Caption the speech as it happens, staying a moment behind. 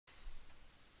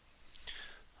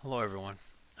Hello everyone.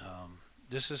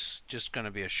 This is just going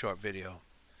to be a short video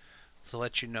to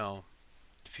let you know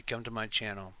if you come to my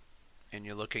channel and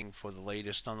you're looking for the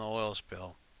latest on the oil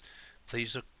spill,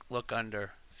 please look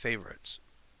under favorites.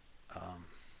 Um,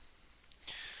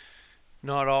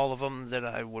 Not all of them that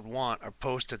I would want are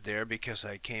posted there because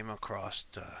I came across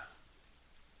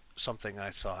something I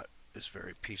thought is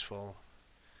very peaceful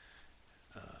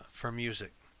for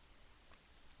music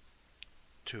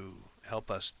to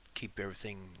help us keep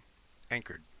everything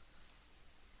anchored.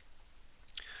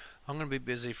 I'm going to be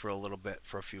busy for a little bit,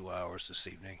 for a few hours this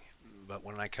evening, but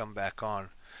when I come back on,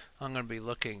 I'm going to be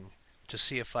looking to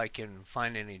see if I can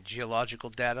find any geological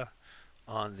data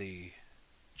on the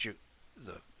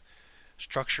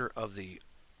structure of the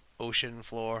ocean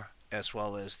floor as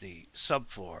well as the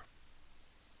subfloor.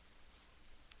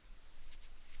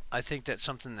 I think that's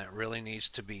something that really needs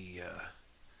to be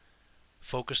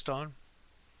focused on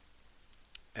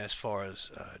as far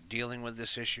as dealing with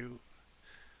this issue,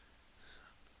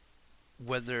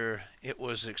 whether it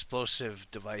was explosive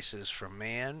devices from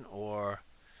man or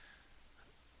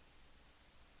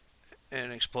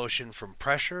an explosion from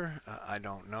pressure. I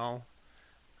don't know.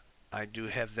 I do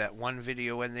have that one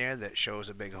video in there that shows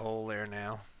a big hole there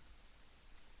now.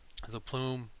 The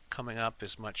plume coming up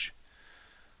is much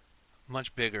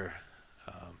bigger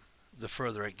the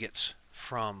further it gets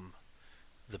from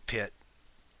the pit.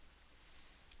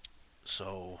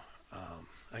 So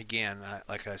again,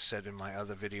 like I said in my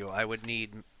other video, I would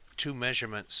need two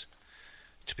measurements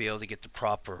to be able to get the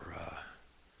proper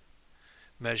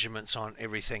measurements on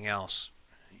everything else.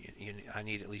 I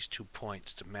need at least 2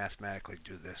 points to mathematically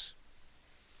do this.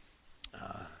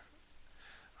 Uh,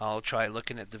 I'll try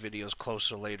looking at the videos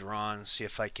closer later on, see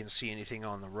if I can see anything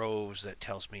on the rows that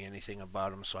tells me anything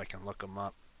about them so I can look them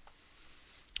up.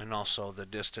 And also the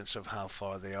distance of how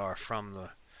far they are from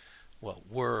the, well,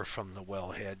 were from the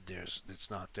wellhead. It's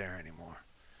not there anymore.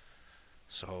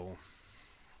 So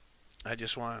I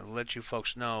just want to let you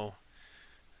folks know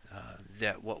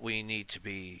that what we need to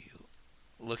be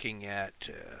looking at,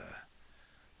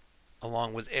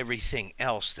 along with everything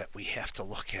else that we have to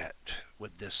look at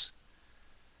with this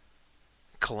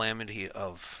calamity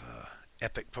of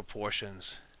epic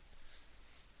proportions.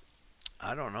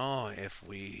 I don't know if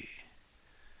we,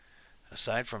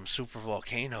 aside from super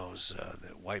volcanoes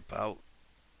that wipe out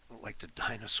like the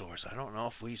dinosaurs, I don't know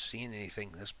if we've seen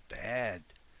anything this bad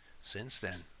since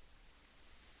then.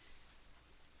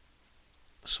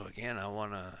 So again, I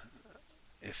want to,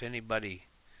 if anybody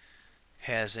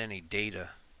has any data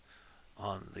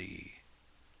on the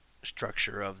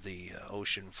structure of the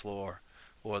ocean floor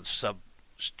or the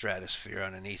substratosphere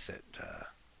underneath it,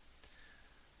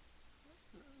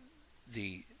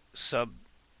 the sub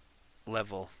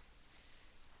level,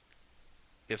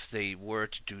 if they were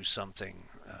to do something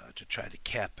to try to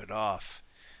cap it off,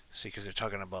 see, because they're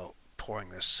talking about pouring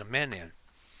this cement in.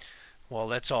 Well,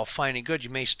 that's all fine and good. You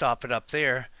may stop it up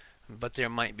there, but there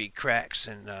might be cracks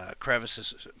and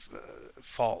crevices,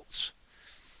 faults,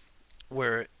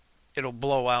 where it'll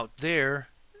blow out there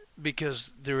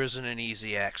because there isn't an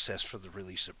easy access for the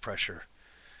release of pressure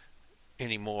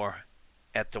anymore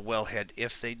at the wellhead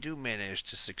if they do manage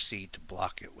to succeed to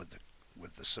block it with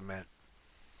the cement.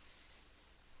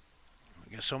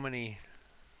 We got so many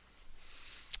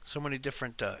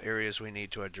different areas we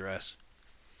need to address.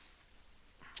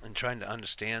 And trying to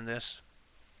understand this,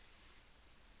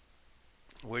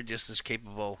 we're just as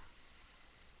capable,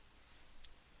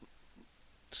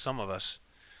 some of us,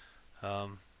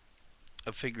 um,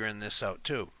 of figuring this out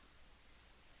too.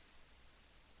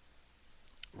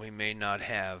 We may not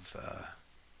have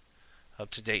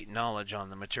up-to-date knowledge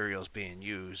on the materials being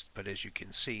used, but as you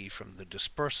can see from the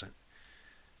dispersant,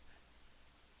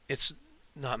 it's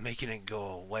not making it go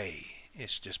away.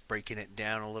 It's just breaking it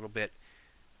down a little bit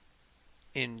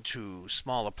into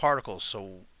smaller particles.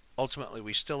 So ultimately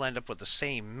we still end up with the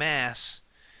same mass.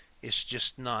 It's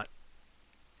just not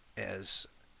as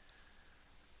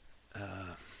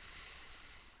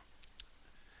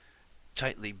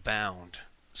tightly bound.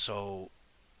 So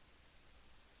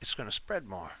it's going to spread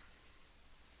more.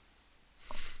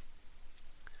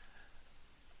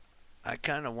 I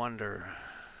kind of wonder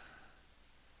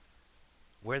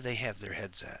where they have their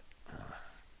heads at.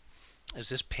 Is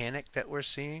this panic that we're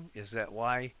seeing? Is that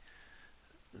why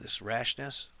this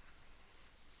rashness?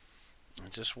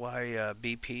 Is this why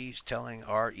BP is telling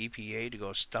our EPA to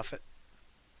go stuff it?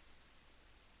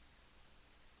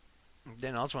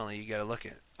 Then ultimately you got to look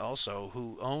at also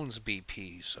who owns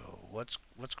BP. So what's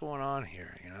going on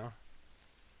here? You know,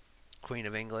 Queen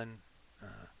of England,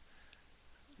 uh,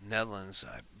 Netherlands,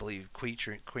 I believe Queen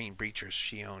Breachers,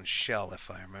 she owns Shell if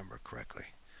I remember correctly.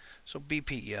 So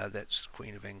BP, yeah, that's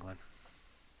Queen of England.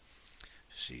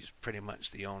 She's pretty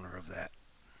much the owner of that.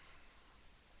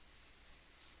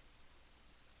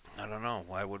 I don't know.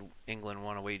 Why would England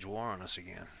want to wage war on us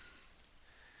again?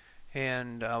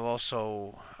 And I've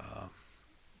also,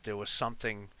 there was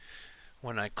something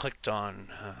when I clicked on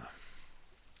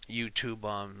YouTube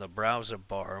on the browser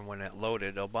bar, and when it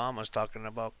loaded, Obama's talking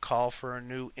about call for a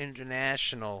new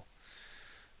international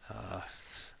uh,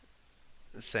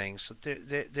 thing. So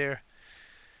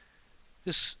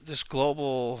this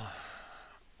global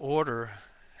order,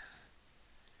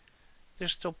 they're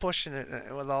still pushing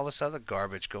it with all this other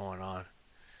garbage going on.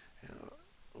 You know,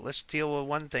 let's deal with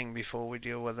one thing before we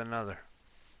deal with another.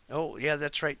 Oh, yeah,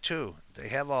 that's right, too. They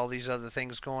have all these other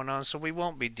things going on, so we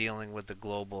won't be dealing with the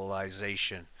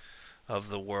globalization of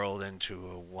the world into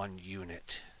a one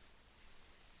unit.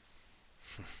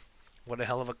 What a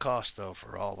hell of a cost, though,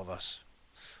 for all of us,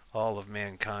 all of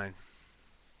mankind.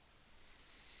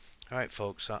 All right,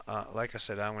 folks, like I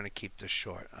said, I'm going to keep this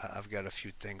short. I've got a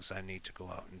few things I need to go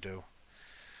out and do.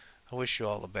 I wish you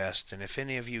all the best, and if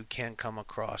any of you can come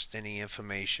across any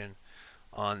information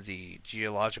on the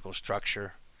geological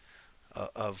structure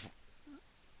of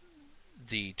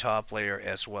the top layer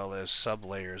as well as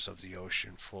sublayers of the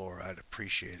ocean floor, I'd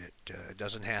appreciate it. It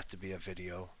doesn't have to be a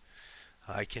video.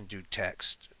 I can do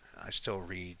text. I still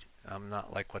read. I'm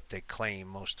not like what they claim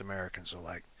most Americans are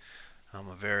like. I'm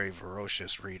a very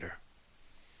voracious reader,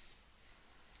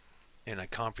 and I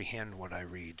comprehend what I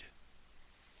read.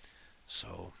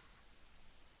 So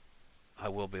I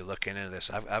will be looking into this.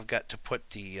 I've got to put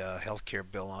the healthcare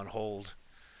bill on hold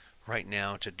right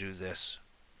now to do this.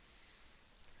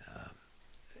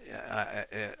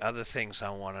 Other things I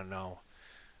want to know.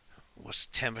 What's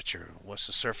the temperature? What's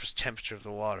the surface temperature of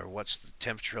the water? What's the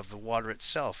temperature of the water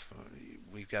itself?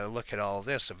 We've got to look at all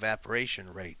this.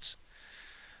 Evaporation rates.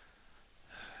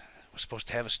 We're supposed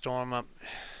to have a storm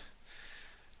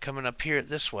coming up here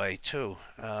this way too.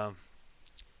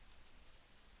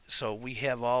 So we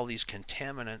have all these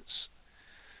contaminants,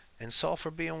 and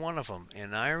sulfur being one of them.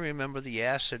 And I remember the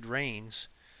acid rains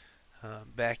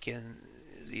back in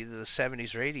either the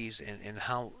 70s or 80s, and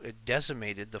how it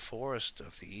decimated the forest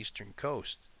of the eastern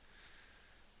coast.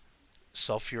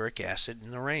 Sulfuric acid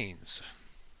in the rains.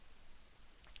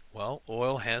 Well,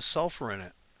 oil has sulfur in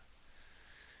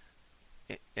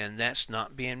it, and that's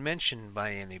not being mentioned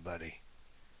by anybody.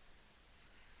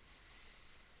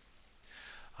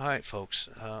 All right, folks.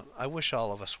 I wish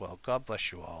all of us well. God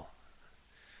bless you all.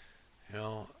 You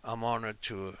know, I'm honored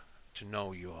to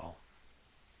know you all,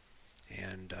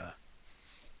 and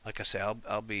like I say,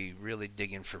 I'll be really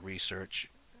digging for research,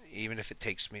 even if it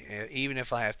takes me, even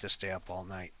if I have to stay up all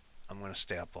night. I'm going to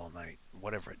stay up all night,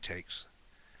 whatever it takes.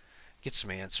 Get some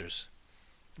answers.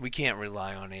 We can't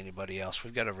rely on anybody else.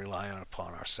 We've got to rely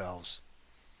upon ourselves.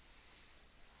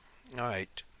 All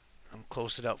right, I'm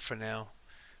close it out for now.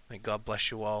 May God bless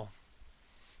you all,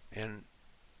 and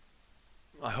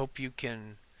I hope you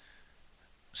can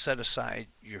set aside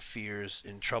your fears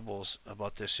and troubles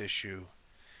about this issue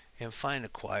and find a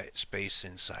quiet space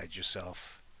inside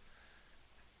yourself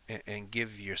and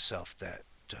give yourself that.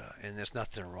 And there's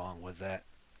nothing wrong with that.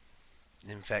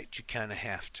 In fact, you kind of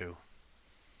have to.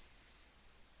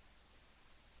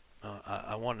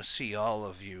 I want to see all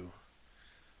of you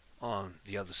on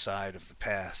the other side of the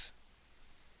path.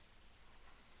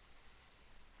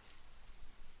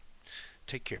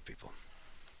 Take care, people.